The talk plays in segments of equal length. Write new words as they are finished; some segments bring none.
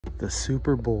The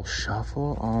Super Bowl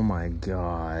Shuffle? Oh my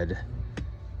God.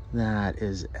 That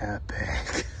is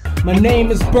epic. My name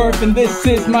is Burf and this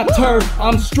is my turf.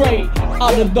 I'm straight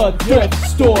out of the thrift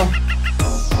store.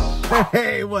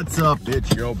 Hey, what's up?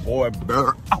 It's your boy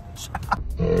Burf.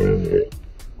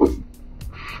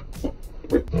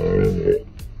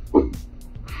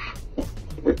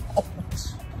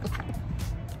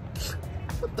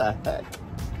 What the heck?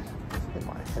 Get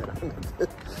my head on it.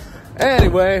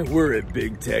 Anyway, we're at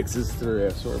Big Texas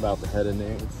Thrift, so we're about to head in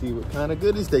there and see what kind of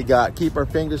goodies they got. Keep our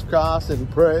fingers crossed and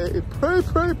pray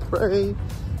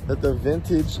that the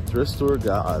vintage thrift store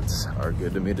gods are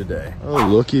good to me today. Oh,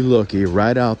 looky,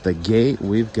 right out the gate,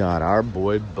 we've got our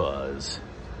boy Buzz.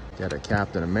 Got a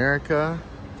Captain America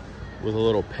with a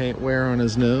little paint wear on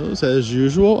his nose, as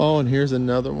usual. Oh, and here's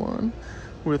another one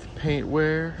with paint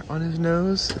wear on his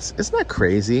nose. Isn't that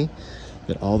crazy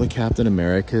that all the Captain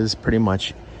Americas, pretty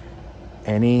much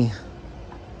any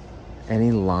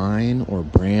line or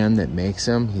brand that makes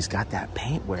them, he's got that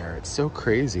paint wear. It's so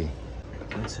crazy.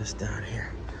 What's this down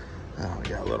here? Oh, we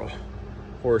got a little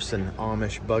horse and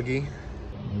Amish buggy.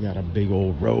 We got a big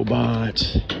old robot.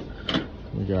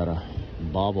 We got a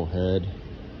bobblehead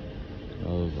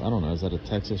of, I don't know, is that a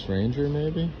Texas Ranger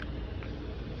maybe?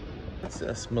 What's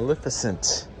this?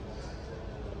 Maleficent.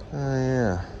 Oh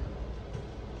yeah.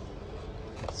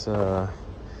 It's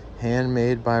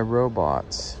handmade by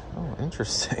robots. Oh,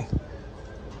 interesting.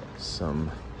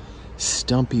 Some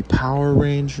stumpy Power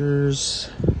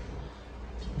Rangers.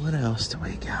 What else do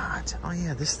we got? Oh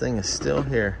yeah, this thing is still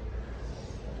here.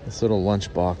 This little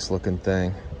lunchbox looking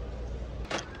thing.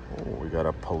 Oh, we got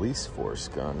a police force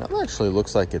gun. That actually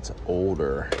looks like it's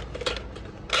older.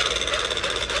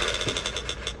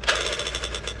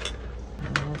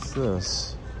 What's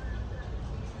this?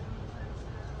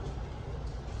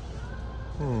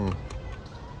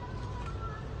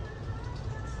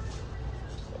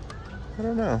 I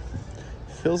don't know.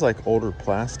 Feels like older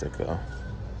plastic though.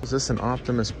 Is this an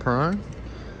Optimus Prime?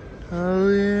 Oh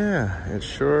yeah, it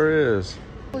sure is.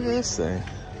 Look at this thing.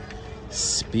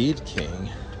 Speed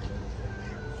King.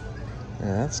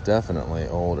 Yeah, that's definitely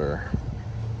older.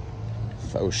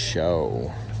 Faux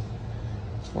show.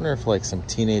 I wonder if like some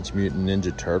Teenage Mutant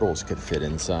Ninja Turtles could fit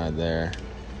inside there.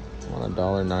 I want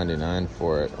 $1.99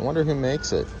 for it. I wonder who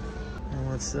makes it. Oh,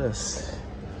 what's this?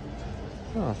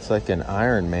 Oh, it's like an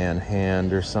Iron Man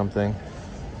hand or something.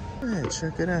 Hey,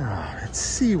 check it out. It's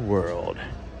SeaWorld.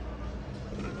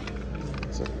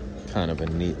 It's a kind of a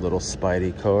neat little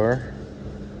Spidey car.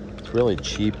 It's really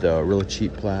cheap though, really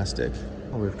cheap plastic.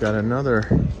 Oh, we've got another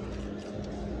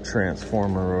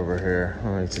Transformer over here.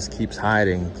 Oh, he just keeps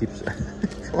hiding. Keeps.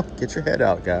 Come on, get your head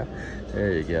out, guy.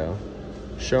 There you go.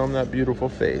 Show him that beautiful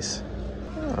face.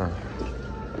 Oh,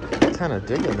 kind of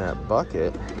digging that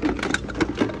bucket.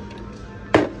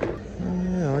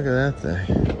 Look at that thing.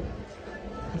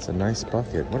 That's a nice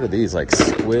bucket. What are these, like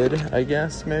squid, I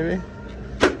guess, maybe?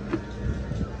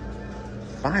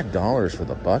 $5 for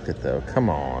the bucket, though. Come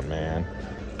on, man.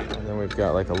 And then we've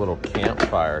got like a little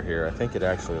campfire here. I think it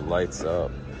actually lights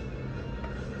up.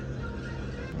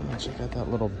 Oh, check out that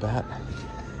little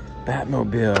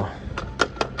Batmobile.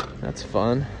 That's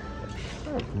fun. I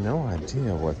have no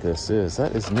idea what this is.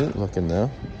 That is neat looking, though.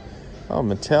 Oh,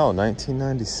 Mattel,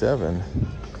 1997.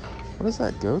 What does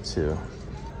that go to?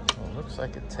 Well, it looks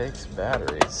like it takes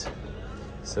batteries.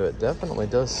 So it definitely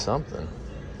does something.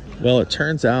 Well, it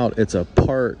turns out it's a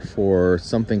part for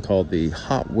something called the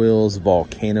Hot Wheels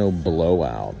Volcano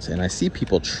Blowout. And I see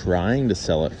people trying to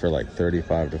sell it for like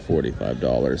 $35 to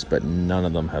 $45, but none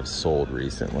of them have sold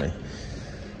recently.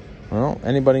 Well,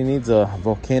 anybody needs a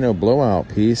volcano blowout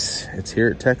piece, it's here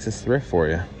at Texas Thrift for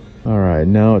you. All right,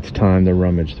 now it's time to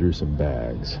rummage through some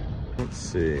bags. Let's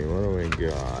see, what do we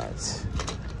got?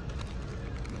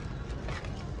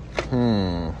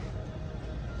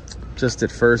 Just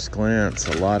at first glance,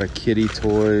 a lot of kitty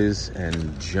toys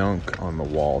and junk on the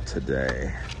wall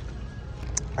today.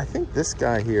 I think this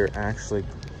guy here actually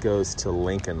goes to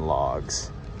Lincoln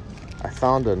Logs. I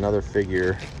found another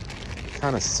figure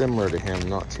kind of similar to him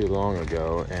not too long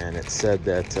ago, and it said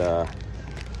that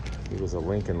he was a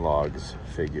Lincoln Logs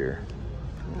figure.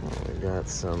 Oh, we got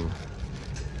some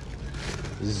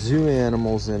zoo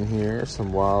animals in here,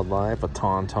 some wildlife, a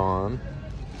tauntaun.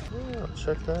 Oh,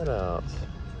 check that out.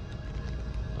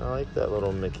 I like that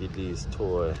little Mickey D's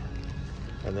toy.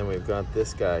 And then we've got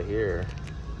this guy here.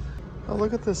 Oh,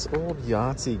 look at this old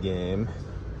Yahtzee game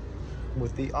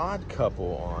with the Odd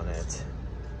Couple on it.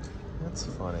 That's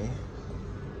funny.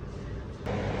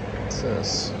 What's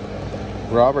this?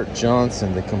 Robert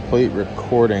Johnson, The Complete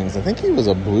Recordings. I think he was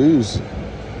a blues.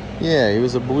 Yeah, he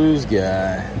was a blues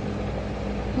guy.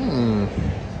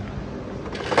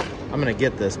 I'm gonna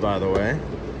get this, by the way.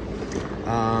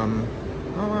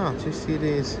 Oh wow, 2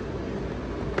 CDs.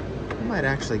 I might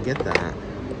actually get that.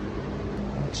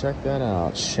 Check that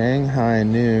out. Shanghai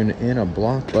Noon in a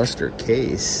Blockbuster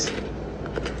case.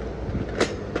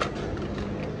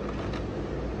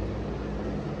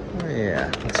 Oh yeah,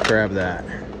 let's grab that.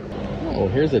 Oh,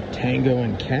 here's a Tango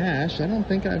and Cash. I don't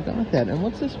think I've got that. And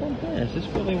what's this one here? Is this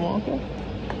Willy Wonka?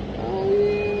 Oh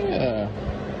yeah.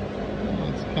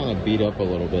 Oh, it's kind of beat up a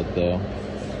little bit though.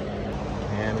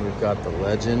 And we've got the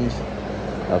Legend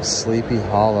of Sleepy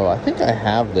Hollow. I think I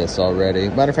have this already.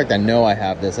 Matter of fact, I know I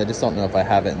have this. I just don't know if I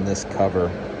have it in this cover.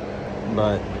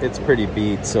 But it's pretty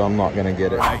beat, so I'm not gonna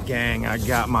get it. All right, gang, I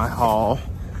got my haul.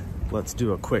 Let's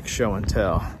do a quick show and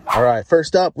tell. All right,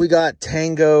 first up, we got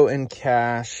Tango and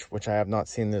Cash, which I have not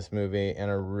seen this movie in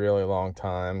a really long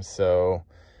time. So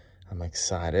I'm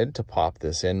excited to pop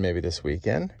this in maybe this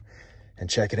weekend and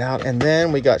check it out. And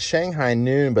then we got Shanghai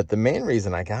Noon, but the main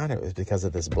reason I got it was because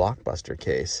of this Blockbuster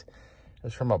case.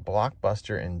 It's from a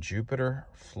Blockbuster in Jupiter,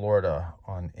 Florida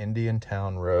on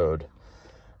Indiantown Road.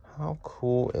 How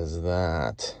cool is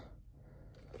that?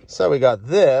 So we got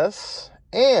this,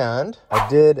 and I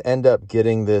did end up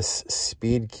getting this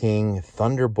Speed King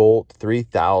Thunderbolt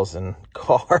 3000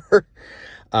 car.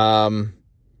 I'm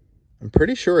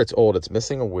pretty sure it's old. It's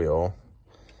missing a wheel.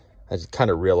 I just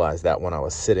kind of realized that when I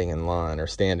was sitting in line or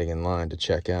standing in line to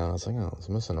check out. I was like, oh, it's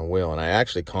missing a wheel. And I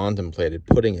actually contemplated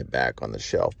putting it back on the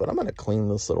shelf, but I'm going to clean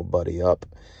this little buddy up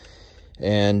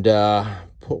and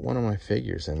put one of my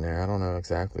figures in there. I don't know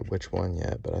exactly which one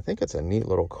yet, but I think it's a neat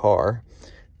little car.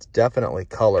 It's definitely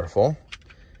colorful.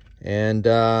 And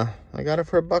I got it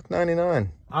for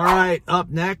 $1.99. All right, up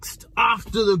next, off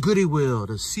to the Goodie Wheel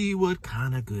to see what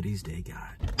kind of goodies they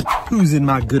got. Who's in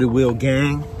my Goodie Wheel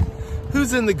gang?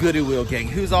 Who's in the Goodie Wheel gang?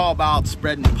 Who's all about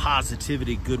spreading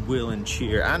positivity, goodwill, and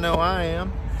cheer? I know I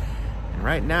am. And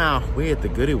right now, we at the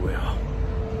Goodie Wheel.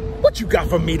 What you got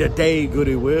for me today,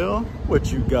 Goodie Wheel?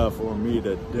 What you got for me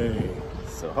today?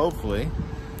 So hopefully,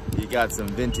 you got some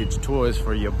vintage toys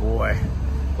for your boy.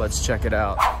 Let's check it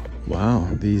out. Wow,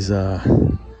 these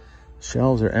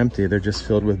shelves are empty. They're just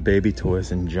filled with baby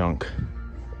toys and junk.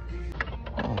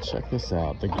 Oh, check this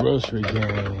out. The grocery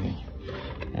gang.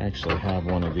 I actually have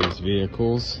one of these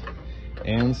vehicles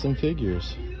and some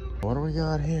figures. What do we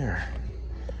got here?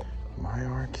 My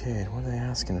Arcade. What are they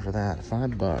asking for that?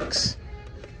 $5.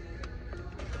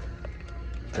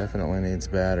 Definitely needs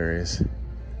batteries.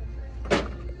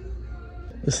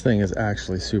 This thing is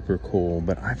actually super cool,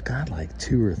 but I've got like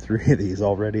 2 or 3 of these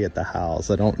already at the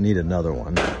house. I don't need another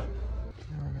one.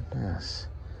 Look at this.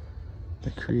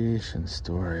 The creation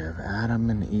story of Adam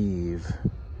and Eve.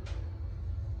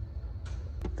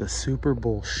 The Super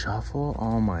Bowl Shuffle.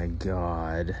 Oh my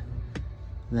God.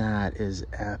 That is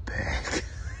epic.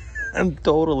 I'm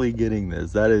totally getting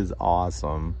this. That is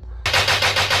awesome.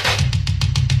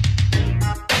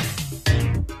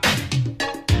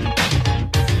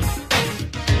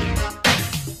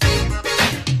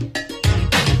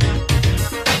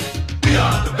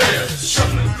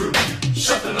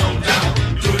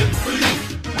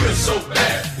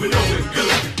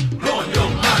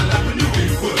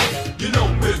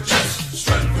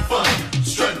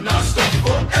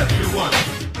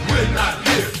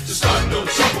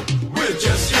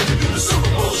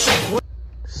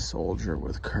 Soldier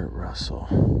with Kurt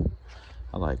Russell.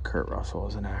 I like Kurt Russell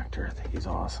as an actor. I think he's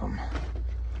awesome.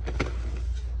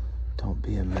 Don't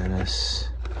Be a Menace.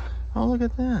 Oh, look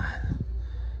at that.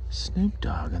 Snoop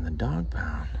Dogg and the Dog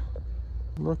Pound.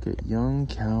 Look at young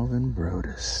Calvin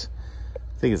Brodus.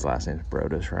 I think his last name is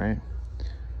Brodus, right?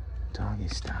 Doggy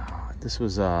Style. This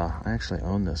was, I actually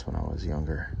owned this when I was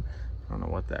younger. I don't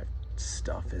know what that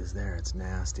stuff is there. It's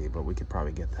nasty, but we could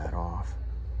probably get that off.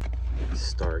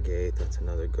 Stargate, that's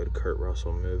another good Kurt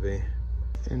Russell movie.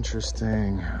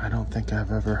 Interesting. I don't think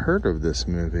I've ever heard of this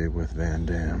movie with Van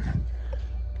Damme.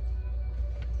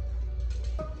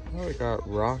 Oh, we got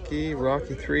Rocky,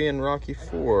 Rocky 3, and Rocky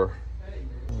 4.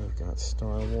 We've got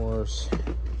Star Wars.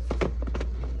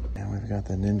 And we've got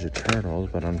the Ninja Turtles,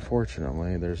 but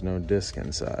unfortunately, there's no disc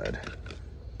inside.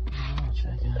 Oh,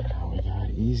 check it out. We got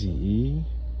Eazy-E.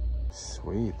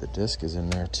 Sweet, the disc is in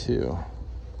there too.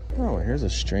 Oh, here's a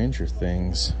Stranger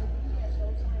Things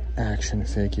action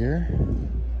figure.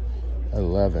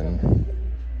 11.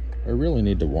 I really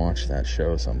need to watch that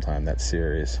show sometime, that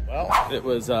series. Well, it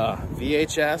was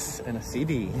VHS and a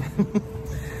CD.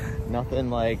 Nothing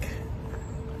like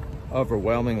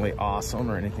overwhelmingly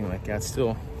awesome or anything like that.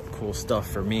 Still cool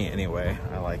stuff for me anyway.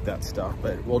 I like that stuff,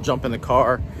 but we'll jump in the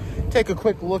car, take a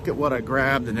quick look at what I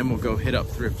grabbed, and then we'll go hit up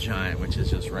Thrift Giant, which is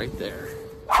just right there.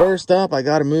 First up, I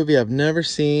got a movie I've never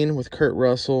seen with Kurt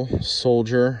Russell,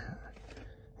 Soldier.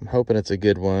 I'm hoping it's a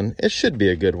good one. It should be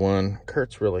a good one.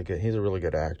 Kurt's really good. He's a really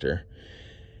good actor.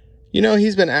 You know,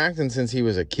 he's been acting since he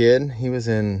was a kid. He was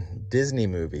in Disney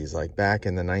movies, like back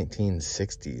in the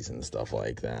 1960s and stuff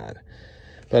like that.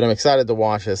 But I'm excited to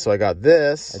watch this, so I got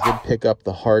this. I did pick up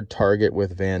The Hard Target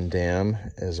with Van Damme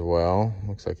as well.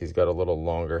 Looks like he's got a little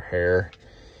longer hair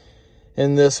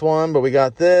in this one, but we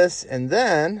got this. And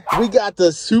then we got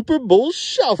the Super Bowl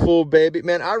Shuffle, baby.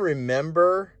 Man, I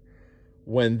remember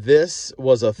when this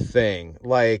was a thing.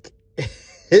 Like,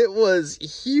 it was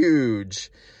huge.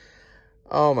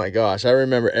 Oh my gosh, I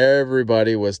remember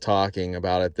everybody was talking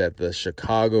about it, that the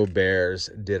Chicago Bears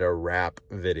did a rap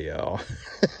video.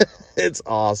 It's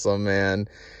awesome, man.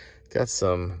 Got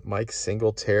some Mike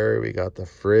Singletary. We got The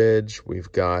Fridge.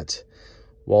 We've got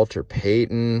Walter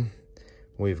Payton.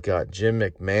 We've got Jim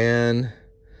McMahon.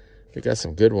 We got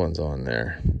some good ones on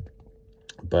there.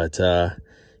 But,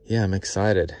 yeah, I'm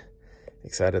excited.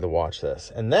 Excited to watch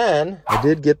this. And then I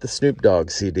did get the Snoop Dogg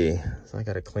CD. So I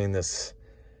got to clean this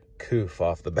coof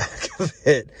off the back of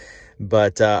it.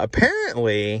 But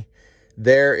apparently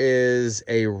there is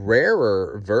a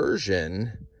rarer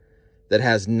version that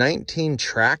has 19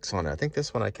 tracks on it. I think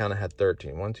this one I counted had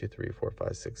 13. 1, 2, 3, 4,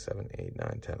 5, 6, 7, 8,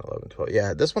 9, 10, 11, 12.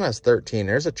 Yeah, this one has 13.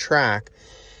 There's a track.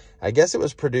 I guess it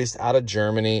was produced out of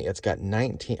Germany. It's got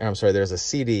 19. I'm sorry, there's a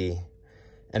CD,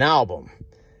 an album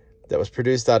that was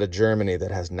produced out of Germany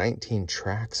that has 19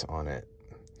 tracks on it.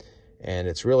 And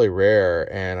it's really rare.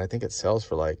 And I think it sells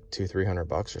for like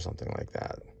 $200-300 or something like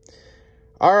that.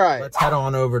 All right, let's head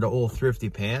on over to Old Thrifty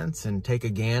Pants and take a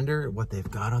gander at what they've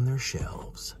got on their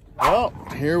shelves. Well,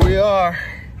 here we are.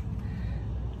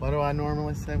 What do I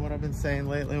normally say? What I've been saying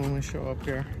lately when we show up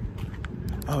here?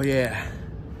 Oh yeah.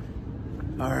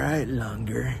 All right,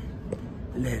 Longer.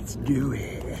 Let's do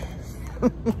it.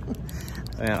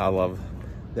 Man, I love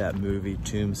that movie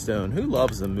Tombstone. Who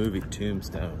loves the movie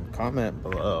Tombstone? Comment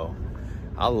below.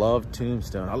 I love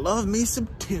Tombstone. I love me some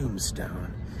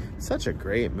Tombstone. Such a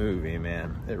great movie,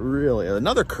 man. It really,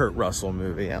 another Kurt Russell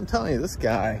movie. I'm telling you, this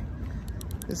guy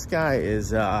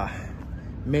is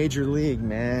major league,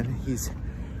 man. He's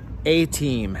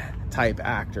A-team type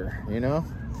actor, you know?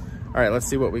 All right, let's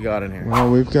see what we got in here. Well,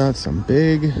 we've got some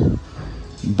big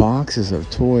boxes of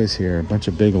toys here. A bunch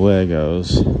of big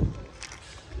Legos.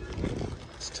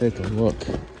 Let's take a look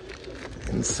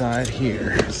inside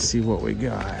here. See what we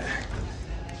got.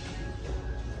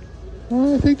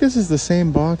 Well, I think this is the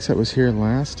same box that was here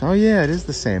last. Oh yeah, it is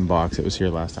the same box that was here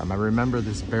last time. I remember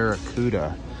this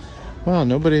Barracuda. Well,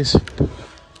 nobody's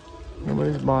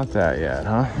bought that yet,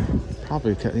 huh?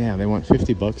 Probably, yeah, they want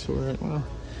 $50 for it. Well,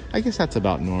 I guess that's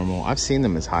about normal. I've seen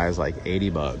them as high as like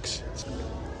 $80.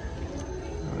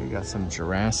 We got some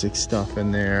Jurassic stuff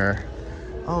in there.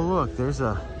 Oh look, there's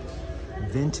a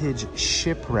vintage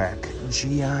shipwreck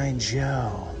G.I.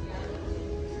 Joe.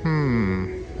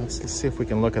 Let's see if we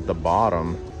can look at the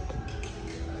bottom.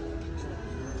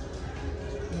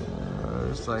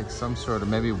 There's like some sort of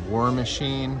maybe War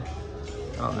Machine.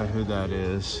 I don't know who that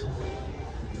is.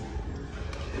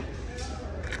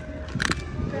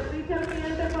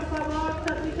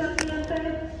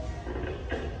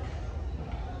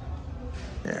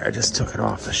 There, I just took it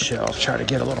off the shelf. Try to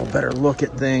get a little better look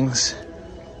at things.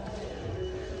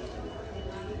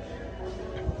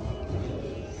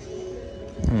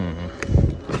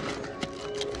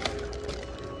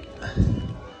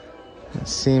 It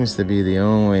seems to be the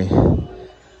only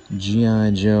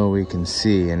G.I. Joe we can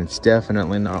see, and it's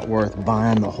definitely not worth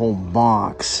buying the whole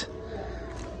box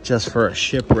just for a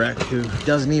shipwreck who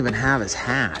doesn't even have his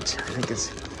hat. I think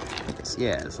it's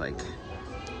yeah, it's like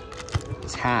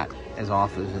his hat is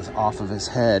off of his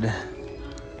head.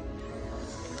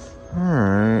 All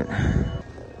right.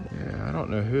 Yeah, I don't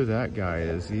know who that guy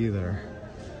is either.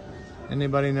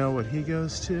 Anybody know what he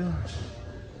goes to?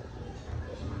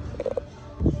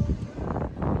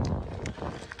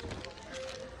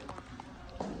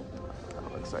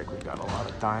 Looks like we got a lot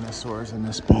of dinosaurs in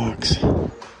this box.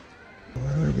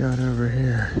 What do we got over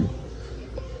here?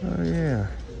 Oh yeah.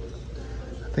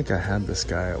 I think I had this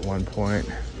guy at one point.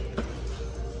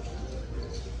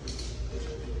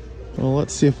 Well,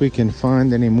 let's see if we can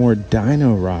find any more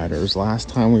Dino Riders. Last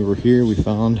time we were here, we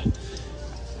found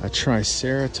a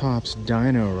Triceratops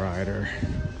Dino Rider.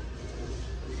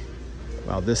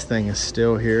 Wow, this thing is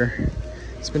still here.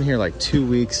 It's been here like 2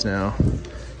 weeks now.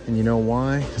 And you know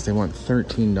why? Because they want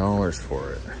 $13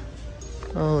 for it.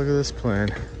 Oh, look at this plane.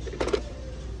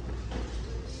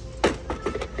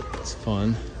 It's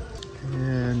fun.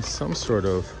 And some sort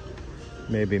of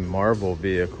maybe Marvel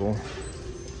vehicle.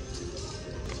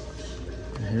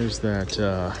 here's that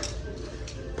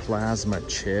plasma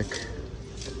chick.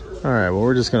 All right, well,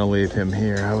 we're just gonna leave him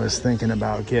here. I was thinking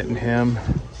about getting him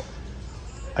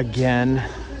again.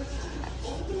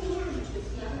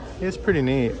 It's pretty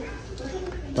neat,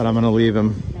 but I'm gonna leave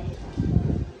him.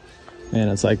 And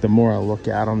it's like the more I look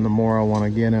at him, the more I wanna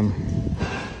get him.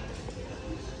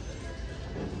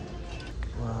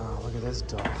 Wow, look at this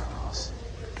doghouse.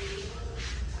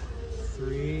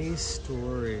 3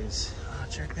 stories. Oh,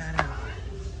 check that out.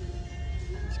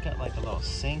 It's got like a little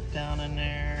sink down in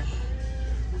there.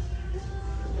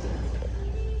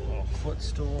 Little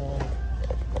footstool.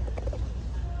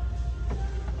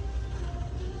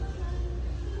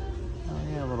 Oh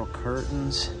yeah, little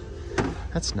curtains.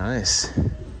 That's nice.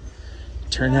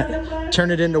 Turn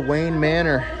it into Wayne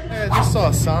Manor. Hey, I just saw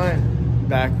a sign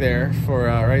back there for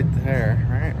right there.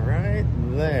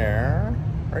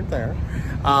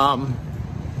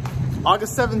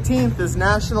 August 17th is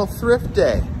National Thrift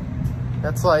Day.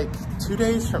 That's like 2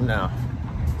 days from now.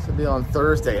 This will be on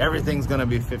Thursday. Everything's gonna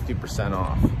be 50%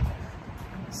 off.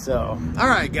 So, all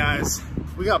right, guys,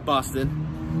 we got busted.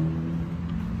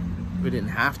 We didn't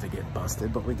have to get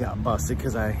busted, but we got busted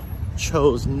because I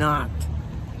chose not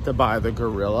to buy the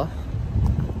gorilla.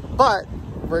 But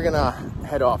we're gonna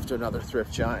head off to another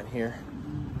thrift giant here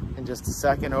in just a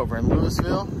second over in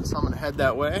Louisville. So I'm gonna head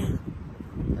that way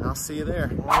and I'll see you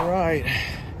there. All right,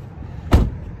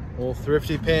 old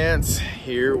thrifty pants,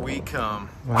 here we come.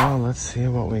 Well, let's see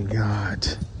what we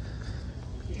got.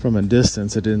 From a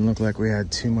distance, it didn't look like we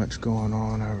had too much going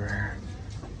on over here.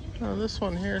 Oh, this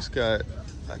one here's got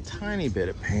a tiny bit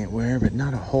of paint wear, but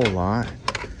not a whole lot.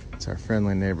 It's our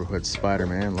friendly neighborhood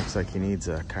Spider-Man. Looks like he needs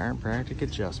a chiropractic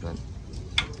adjustment.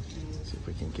 See if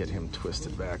we can get him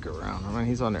twisted back around. I mean,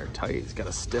 he's on there tight. He's got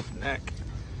a stiff neck.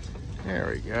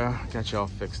 There we go. Got you all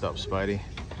fixed up, Spidey.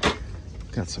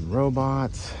 Got some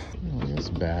robots. Oh, this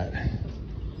bat.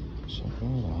 Check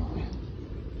that out.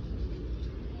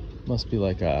 Must be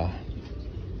like a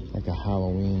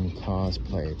Halloween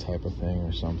cosplay type of thing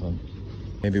or something.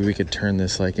 Maybe we could turn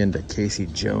this like into Casey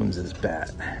Jones's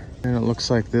bat. And it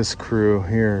looks like this crew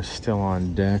here is still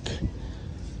on deck.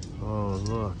 Oh,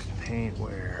 look, paint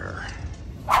wear.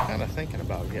 Kind of thinking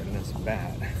about getting this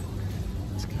bat.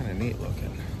 It's kind of neat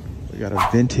looking. We got a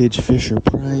vintage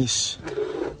Fisher-Price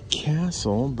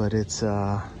castle, but it's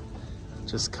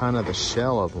just kind of the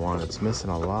shell of one. It's missing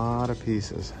a lot of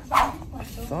pieces. I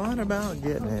thought about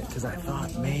getting it because I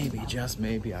thought maybe, just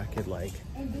maybe, I could like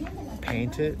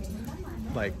paint it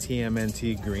like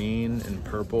TMNT green and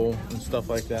purple and stuff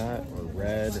like that, or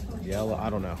red and yellow, I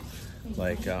don't know,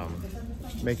 like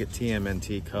make it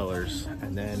TMNT colors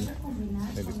and then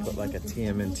maybe put like a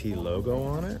TMNT logo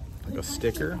on it, like a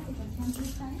sticker.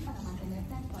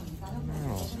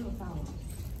 Oh.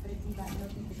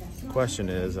 The question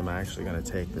is, am I actually going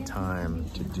to take the time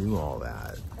to do all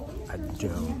that? I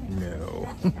don't know.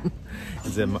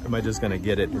 Am I just gonna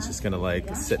get it? It's just gonna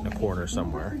like sit in a corner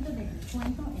somewhere.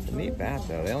 It's a neat bat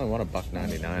though. They only want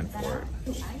 $1.99 for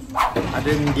it. I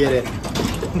didn't get it.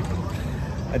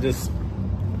 I just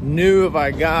knew if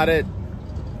I got it,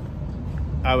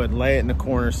 I would lay it in the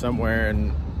corner somewhere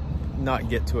and not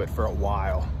get to it for a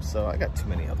while. So I got too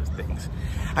many other things.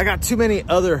 I got too many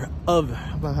other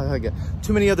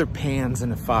pans in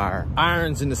the fire,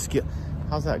 irons in the skillet.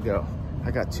 How's that go? I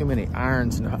got too many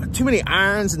irons in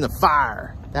the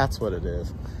fire. That's what it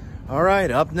is. All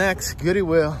right, up next,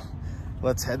 Goodwill.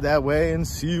 Let's head that way and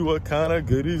see what kind of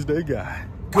goodies they got.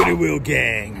 Goodwill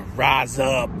gang, rise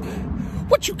up.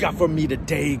 What you got for me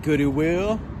today,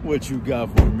 Goodwill? What you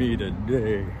got for me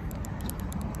today?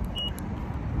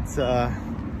 It's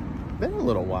been a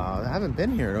little while. I haven't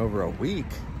been here in over a week.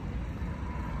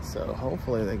 So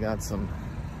hopefully they got some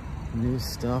new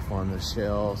stuff on the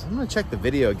shelves. I'm gonna check the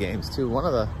video games too.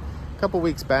 A couple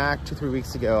weeks back, 2-3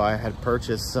 weeks ago, I had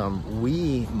purchased some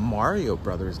Wii Mario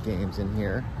Brothers games in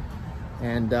here,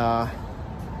 and I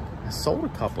sold a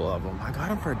couple of them. I got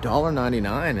them for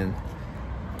 $1.99, and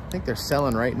I think they're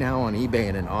selling right now on eBay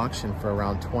in an auction for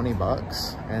around 20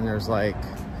 bucks. And there's like,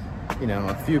 you know,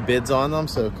 a few bids on them,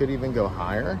 so it could even go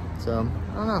higher. So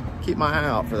I don't know, keep my eye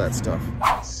out for that stuff.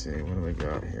 Let's see, what do we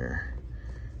got here?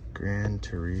 Gran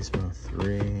Turismo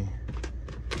 3,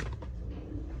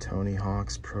 Tony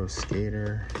Hawk's Pro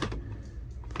Skater,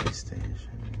 PlayStation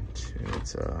 2,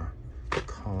 it's a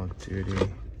Call of Duty.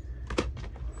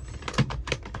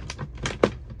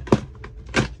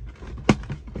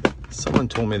 Someone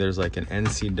told me there's like an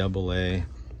NCAA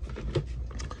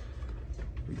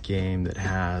game that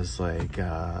has like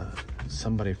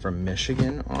somebody from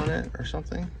Michigan on it or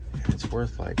something. It's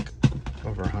worth like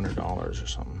over $100 or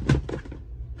something.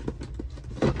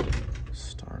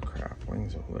 StarCraft,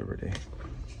 Wings of Liberty.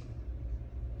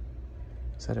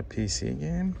 Is that a PC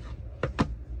game?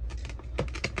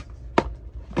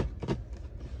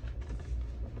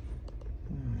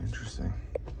 Interesting.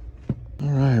 All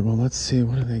right, well, let's see.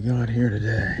 What do they got here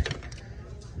today?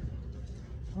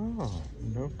 Oh,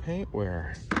 no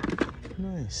paintwear.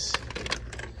 Nice.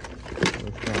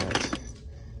 We've got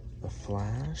the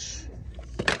Flash.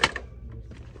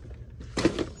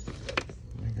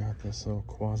 We got this little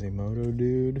Quasimodo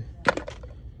dude.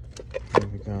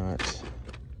 We've got,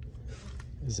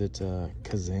 is it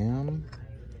Kazam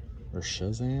or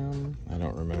Shazam? I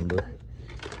don't remember.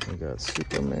 We got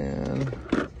Superman.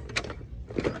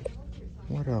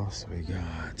 What else we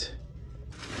got?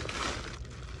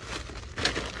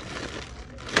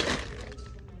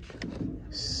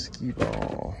 Skee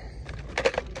ball.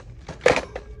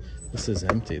 This is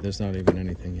empty. There's not even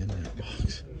anything in that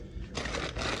box.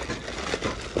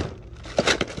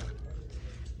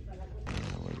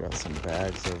 We got some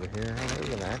bags over here. Oh,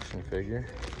 there's an action figure.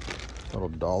 Little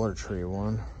Dollar Tree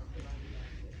one.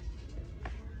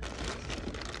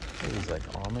 Are these like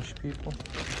Amish people?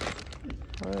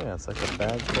 Oh yeah, it's like a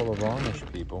bag full of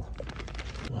Amish people.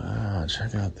 Wow,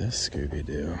 check out this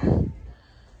Scooby-Doo.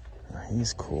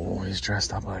 He's cool. He's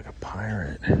dressed up like a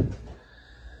pirate.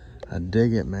 I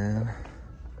dig it, man.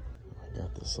 I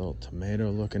got this little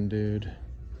tomato looking dude.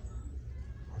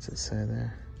 What's it say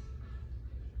there?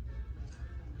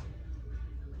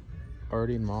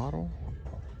 Arte model?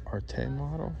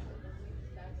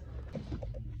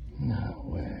 No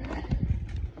way.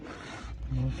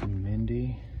 Look,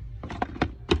 Mindy.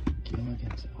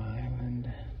 Gilligan's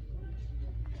Island.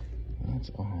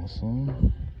 That's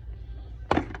awesome.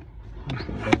 There's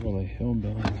the Beverly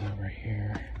Hillbillies over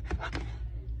here.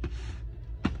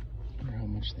 I wonder how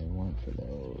much they want for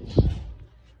those.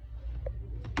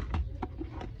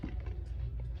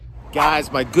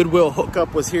 Guys, my Goodwill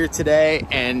hookup was here today,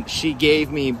 and she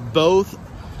gave me both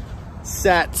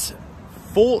sets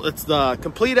full. It's the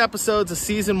complete episodes of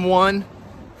season 1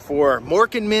 for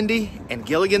Mork and Mindy and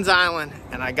Gilligan's Island,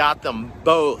 and I got them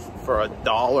both for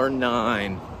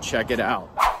 $1.09. Check it out.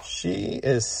 She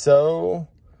is so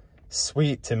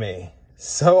sweet to me.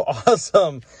 So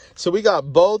awesome. So we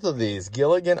got both of these,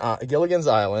 Gilligan's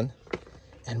Island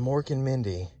and Mork and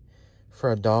Mindy,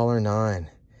 for $1.09.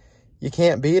 You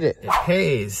can't beat it. It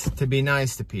pays to be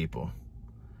nice to people.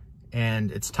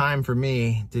 And it's time for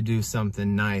me to do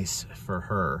something nice for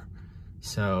her.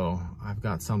 So I've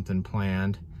got something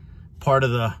planned. Part of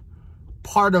the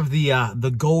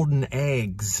golden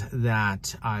eggs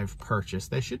that I've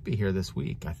purchased. They should be here this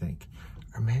week, I think.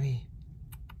 Or maybe,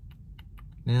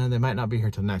 no, they might not be here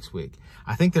till next week.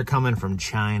 I think they're coming from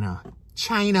China.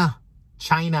 China.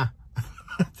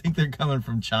 I think they're coming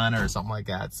from China or something like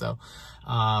that. So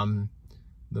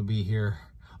they'll be here.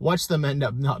 Watch them end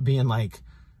up not being like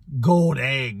gold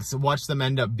eggs. Watch them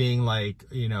end up being like,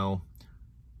 you know,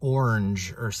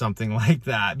 orange or something like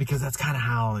that, because that's kind of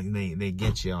how they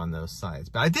get you on those sites.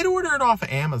 But I did order it off of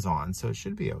Amazon, so it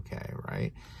should be okay,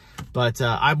 right? But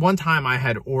one time I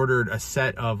had ordered a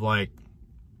set of, like,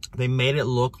 they made it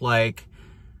look like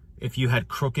if you had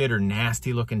crooked or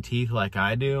nasty looking teeth like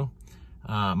I do.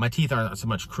 My teeth aren't so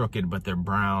much crooked, but they're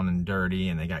brown and dirty,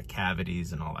 and they got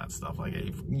cavities and all that stuff. Like,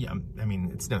 yeah, I mean,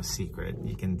 it's no secret.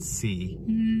 You can see.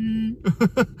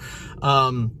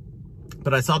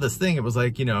 But I saw this thing. It was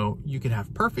like, you know, you could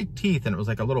have perfect teeth, and it was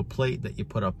like a little plate that you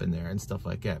put up in there and stuff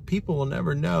like that. People will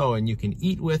never know, and you can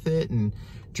eat with it and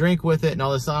drink with it and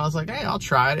all this stuff. I was like, hey, I'll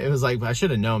try it. It was like, I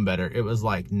should have known better. It was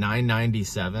like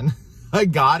 $9.97. I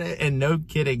got it, and no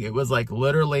kidding, it was like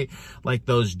literally like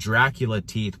those Dracula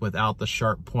teeth without the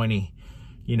sharp pointy,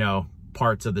 you know,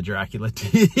 parts of the Dracula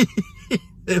teeth.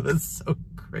 It was so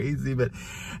crazy. But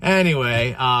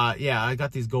anyway, yeah, I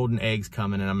got these golden eggs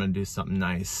coming, and I'm gonna do something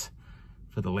nice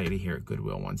for the lady here at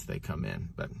Goodwill once they come in.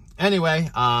 But anyway,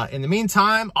 in the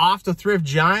meantime, off to Thrift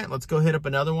Giant. Let's go hit up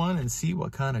another one and see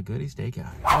what kind of goodies they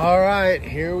got. All right,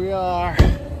 here we are.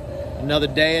 Another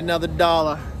day, another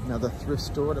dollar. Another thrift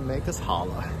store to make us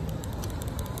holler.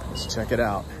 Let's check it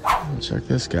out. Check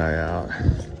this guy out.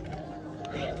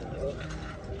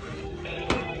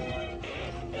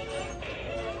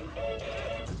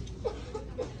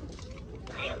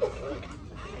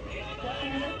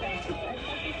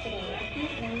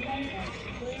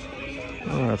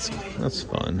 Oh, that's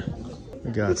fun.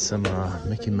 We got some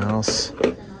Mickey Mouse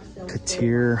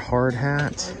Katir hard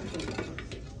hat.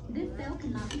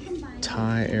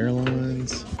 Thai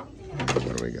Airlines.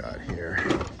 What do we got here?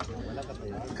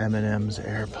 M&M's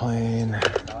airplane.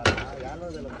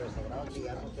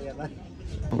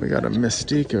 We got a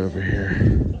Mystique over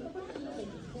here.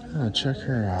 Oh, check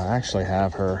her out. I actually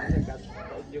have her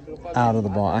out of the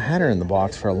box. I had her in the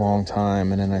box for a long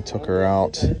time, and then I took her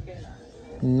out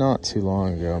not too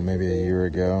long ago, maybe a year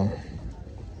ago.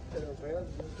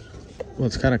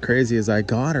 What's kind of crazy is I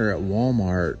got her at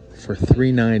Walmart for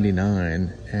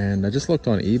 $3.99, and I just looked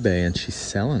on eBay and she's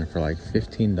selling for like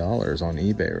 $15 on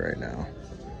eBay right now.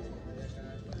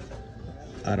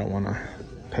 I don't want to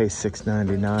pay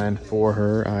 $6.99 for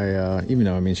her. Even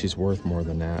though, I mean, she's worth more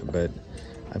than that, but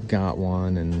I've got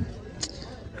one and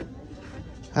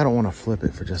I don't want to flip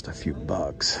it for just a few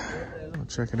bucks. Oh,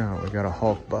 check it out. We got a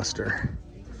Hulk Buster.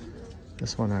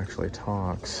 This one actually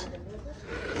talks,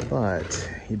 but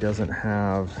he doesn't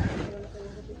have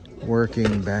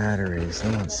working batteries.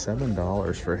 I want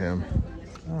 $7 for him.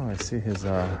 Oh, I see his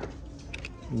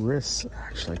wrists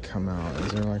actually come out.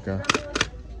 Is there like a,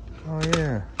 oh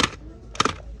yeah.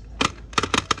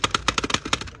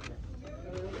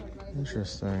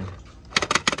 Interesting.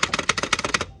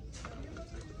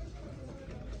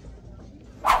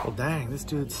 Well, dang, this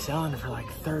dude's selling for like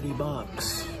 30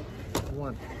 bucks. I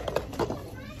want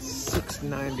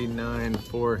 $6.99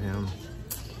 for him.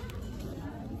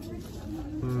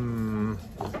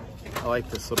 I like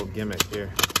this little gimmick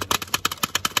here.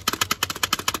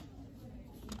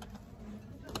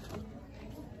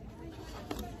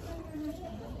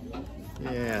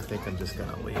 Yeah, I think I'm just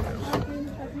gonna leave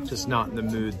him. Just not in the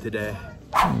mood today.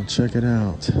 Oh, check it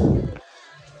out.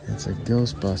 It's a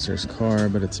Ghostbusters car,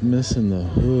 but it's missing the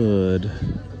hood.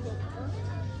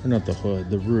 Or not the hood,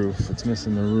 the roof. It's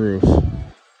missing the roof.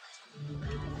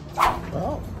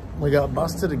 Well, we got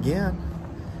busted again,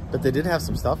 but they did have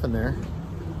some stuff in there.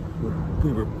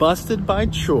 We were busted by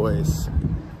choice.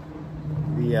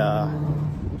 The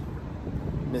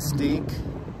Mystique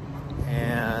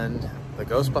and the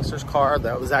Ghostbusters car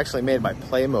that was actually made by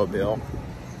Playmobil.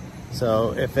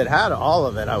 So if it had all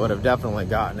of it, I would have definitely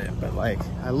gotten it. But like,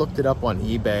 I looked it up on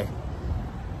eBay,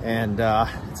 and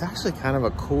it's actually kind of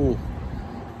a cool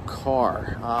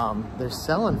car. They're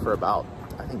selling for about,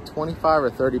 I think, 25 or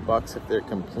 30 bucks if they're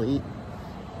complete.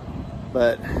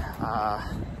 But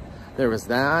there was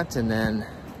that, and then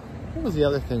what was the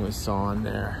other thing we saw on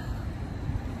there?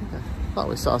 I thought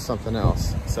we saw something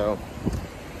else. So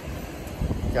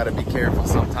you gotta be careful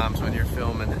sometimes when you're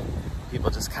filming. People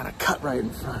just kind of cut right in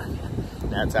front of you.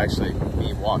 That's actually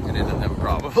me walking into them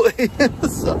probably.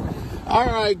 So, all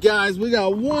right, guys, we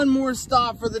got one more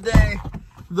stop for the day.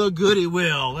 The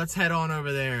Goooooo. Let's head on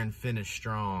over there and finish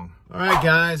strong. All right,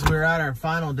 guys, we're at our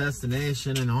final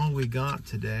destination, and all we got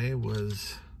today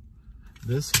was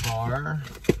this car,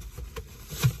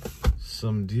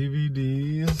 some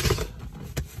DVDs,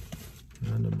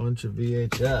 and a bunch of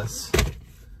VHS.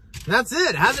 That's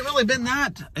it. Hasn't really been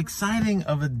that exciting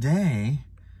of a day,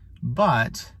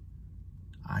 but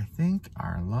I think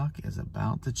our luck is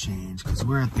about to change because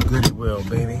we're at the Goooooo,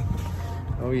 baby.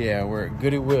 Oh yeah, we're at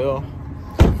Goooooo,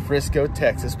 Frisco,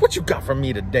 Texas. What you got for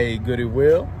me today,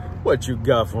 Goooooo? What you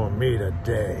got for me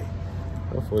today?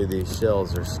 Hopefully these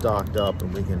shelves are stocked up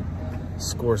and we can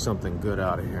score something good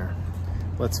out of here.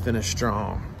 Let's finish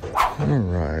strong. All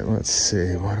right, let's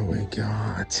see. What do we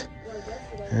got?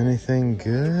 Anything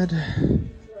good?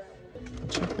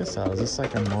 Check this out. Is this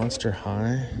like a Monster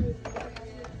High?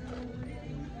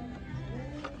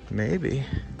 Maybe.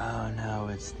 Oh no,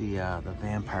 it's the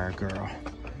vampire girl.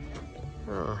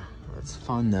 Oh, that's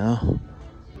fun though.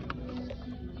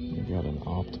 We got an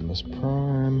Optimus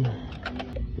Prime.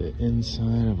 The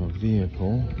inside of a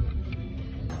vehicle.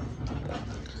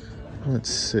 Let's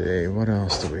see, what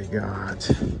else do we got?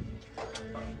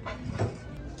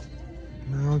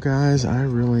 Well, guys, I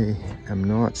really am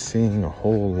not seeing a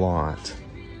whole lot.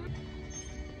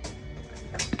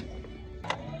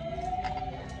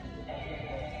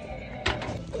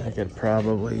 I could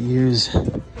probably use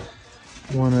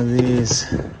one of these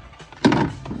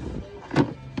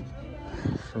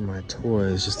for my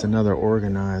toys, just another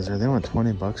organizer. They want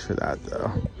 20 bucks for that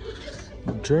though.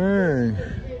 Dang.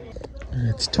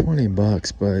 It's 20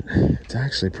 bucks, but it's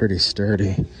actually pretty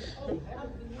sturdy.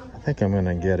 I think I'm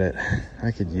gonna get it.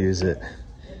 I could use it.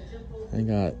 I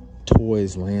got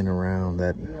toys laying around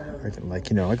that I can, like,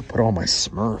 you know, I could put all my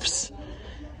Smurfs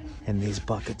in these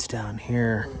buckets down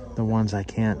here. The ones I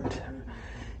can't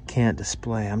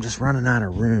display. I'm just running out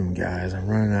of room, guys. I'm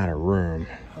running out of room.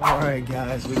 All right,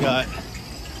 guys, we got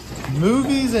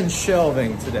movies and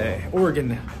shelving today.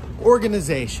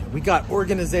 Organization. We got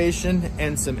organization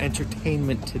and some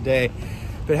entertainment today.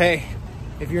 But hey,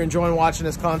 if you're enjoying watching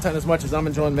this content as much as I'm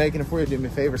enjoying making it for you, do me a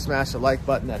favor, smash the like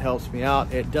button. That helps me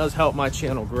out. It does help my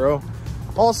channel grow.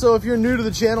 Also, if you're new to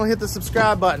the channel, hit the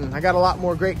subscribe button. I got a lot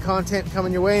more great content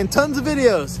coming your way and tons of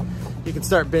videos. You can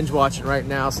start binge watching right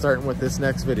now, starting with this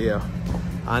next video.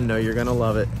 I know you're gonna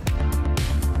love it.